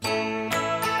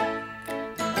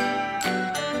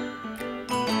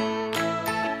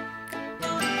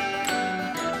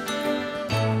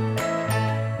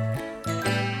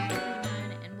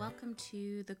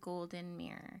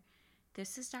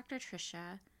Dr.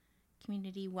 Trisha,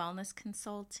 community wellness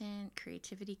consultant,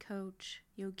 creativity coach,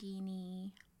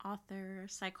 yogini, author,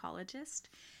 psychologist,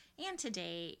 and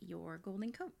today your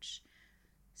golden coach.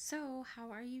 So, how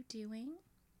are you doing?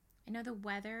 I know the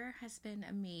weather has been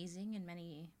amazing in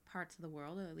many parts of the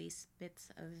world, or at least bits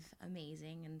of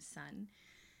amazing and sun.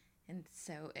 And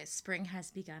so spring has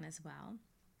begun as well.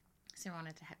 So I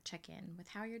wanted to check in with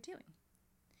how you're doing.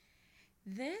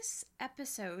 This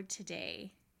episode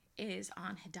today is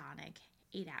on hedonic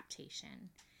adaptation,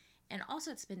 and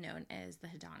also it's been known as the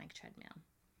hedonic treadmill.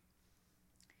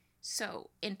 So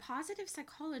in positive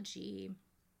psychology,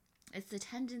 it's the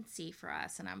tendency for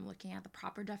us, and I'm looking at the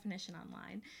proper definition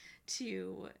online,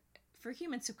 for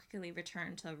humans to quickly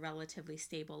return to a relatively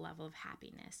stable level of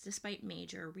happiness despite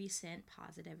major recent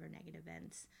positive or negative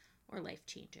events or life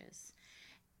changes.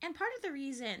 And part of the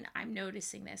reason I'm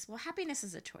noticing this, well, happiness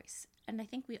is a choice, and I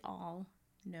think we all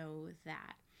know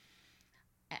that.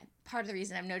 And part of the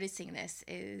reason I'm noticing this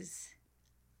is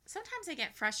sometimes I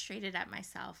get frustrated at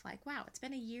myself, like, wow, it's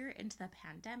been a year into the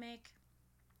pandemic.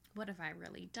 What have I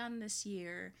really done this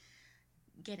year?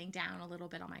 Getting down a little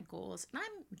bit on my goals. And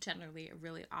I'm generally a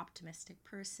really optimistic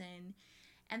person.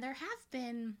 And there have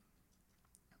been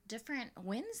different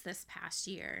wins this past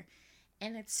year.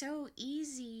 And it's so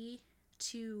easy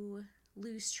to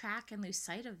lose track and lose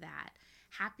sight of that.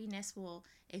 Happiness will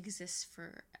exist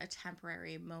for a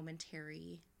temporary,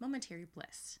 momentary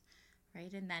bliss,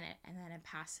 right? And then it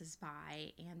passes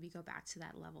by, and we go back to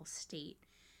that level state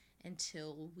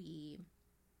until the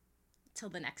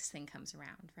next thing comes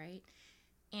around, right?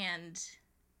 And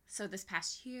so this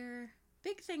past year,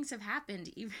 big things have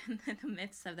happened even in the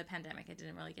midst of the pandemic. I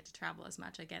didn't really get to travel as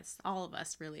much. I guess all of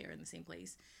us really are in the same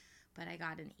place. But I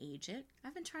got an agent.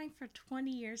 I've been trying for 20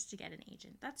 years to get an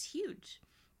agent. That's huge.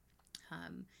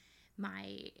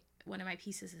 One of my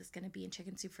pieces is going to be in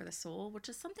Chicken Soup for the Soul, which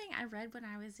is something I read when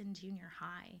I was in junior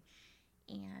high.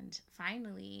 And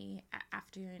finally,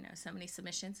 after so many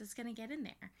submissions, it's going to get in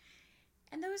there.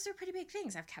 And those are pretty big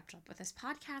things. I've kept up with this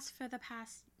podcast for the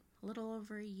past little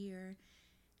over a year.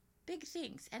 Big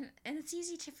things. And it's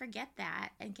easy to forget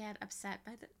that and get upset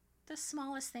by the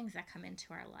smallest things that come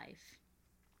into our life.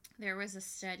 There was a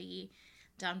study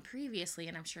done previously,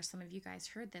 and I'm sure some of you guys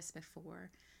heard this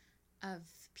before, of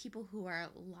people who are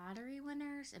lottery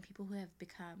winners and people who have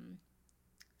become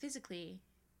physically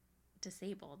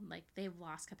disabled, like they've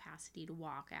lost capacity to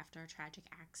walk after a tragic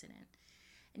accident.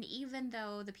 And even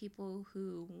though the people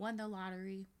who won the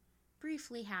lottery,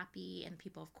 briefly happy, and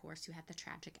people, of course, who had the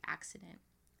tragic accident,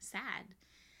 sad,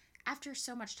 after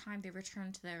so much time, they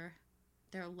returned to their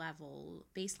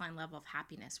baseline level of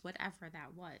happiness, whatever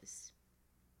that was.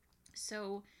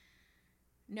 So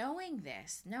knowing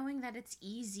that it's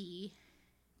easy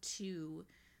to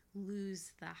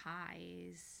lose the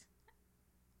highs,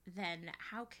 then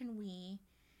how can we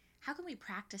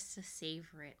practice to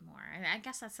savor it more? And I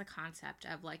guess that's the concept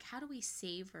of, like, how do we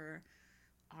savor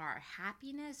our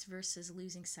happiness versus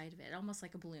losing sight of it? Almost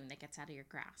like a balloon that gets out of your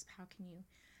grasp. How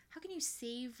can you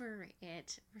savor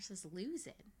it versus lose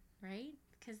it, right?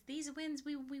 Because these wins,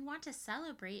 we want to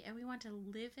celebrate, and we want to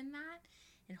live in that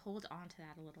and hold on to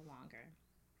that a little longer.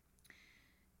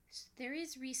 There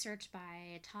is research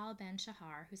by Tal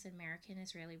Ben-Shahar, who's an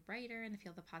American-Israeli writer in the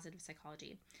field of positive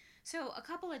psychology. So a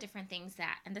couple of different things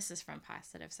and this is from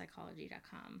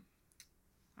positivepsychology.com.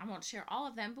 I won't share all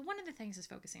of them, but one of the things is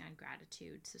focusing on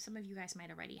gratitude. So some of you guys might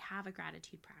already have a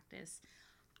gratitude practice.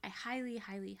 I highly,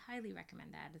 highly, highly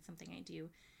recommend that. It's something I do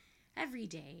every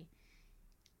day.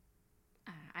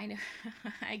 I know,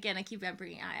 again, I keep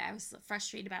remembering, I was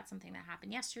frustrated about something that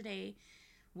happened yesterday,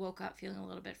 woke up feeling a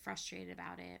little bit frustrated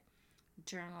about it,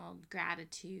 journaled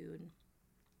gratitude,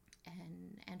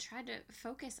 and tried to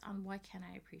focus on what can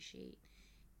I appreciate.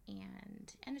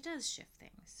 And it does shift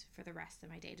things for the rest of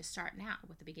my day to start now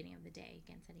with the beginning of the day,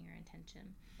 again, setting your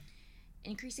intention.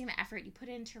 Increasing the effort you put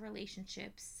into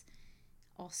relationships,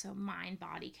 also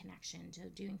mind-body connection, to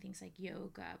doing things like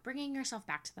yoga, bringing yourself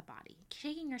back to the body,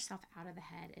 taking yourself out of the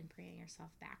head and bringing yourself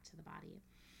back to the body,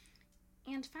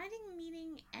 and finding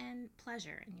meaning and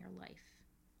pleasure in your life.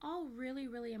 All really,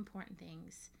 really important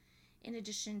things, in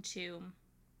addition to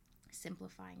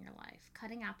simplifying your life,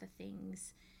 cutting out the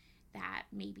things that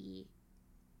maybe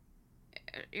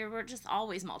we're just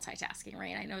always multitasking,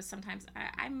 right? I know sometimes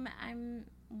I'm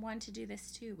one to do this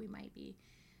too. We might be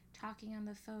talking on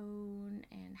the phone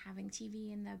and having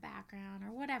TV in the background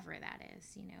or whatever that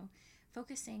is,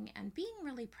 focusing and being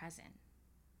really present.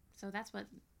 So that's what,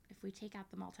 if we take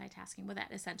out the multitasking, what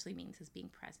that essentially means is being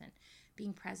present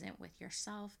with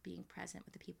yourself, being present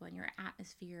with the people in your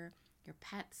atmosphere, your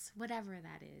pets, whatever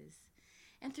that is.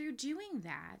 And through doing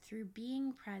that, through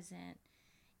being present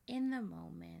in the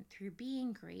moment, through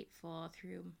being grateful,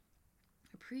 through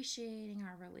appreciating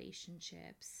our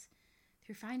relationships,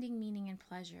 through finding meaning and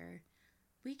pleasure,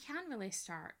 we can really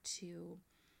start to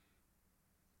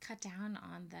cut down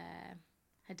on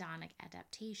the hedonic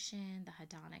adaptation, the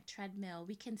hedonic treadmill.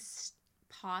 We can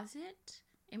pause it.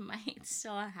 It might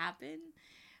still happen,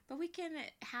 but we can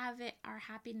have our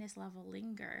happiness level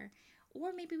linger,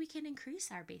 or maybe we can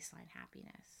increase our baseline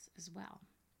happiness as well.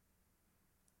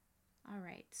 All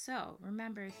right, so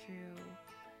remember, through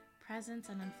presence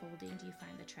and unfolding, do you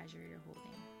find the treasure you're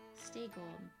holding? Stay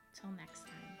gold. Till next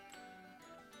time.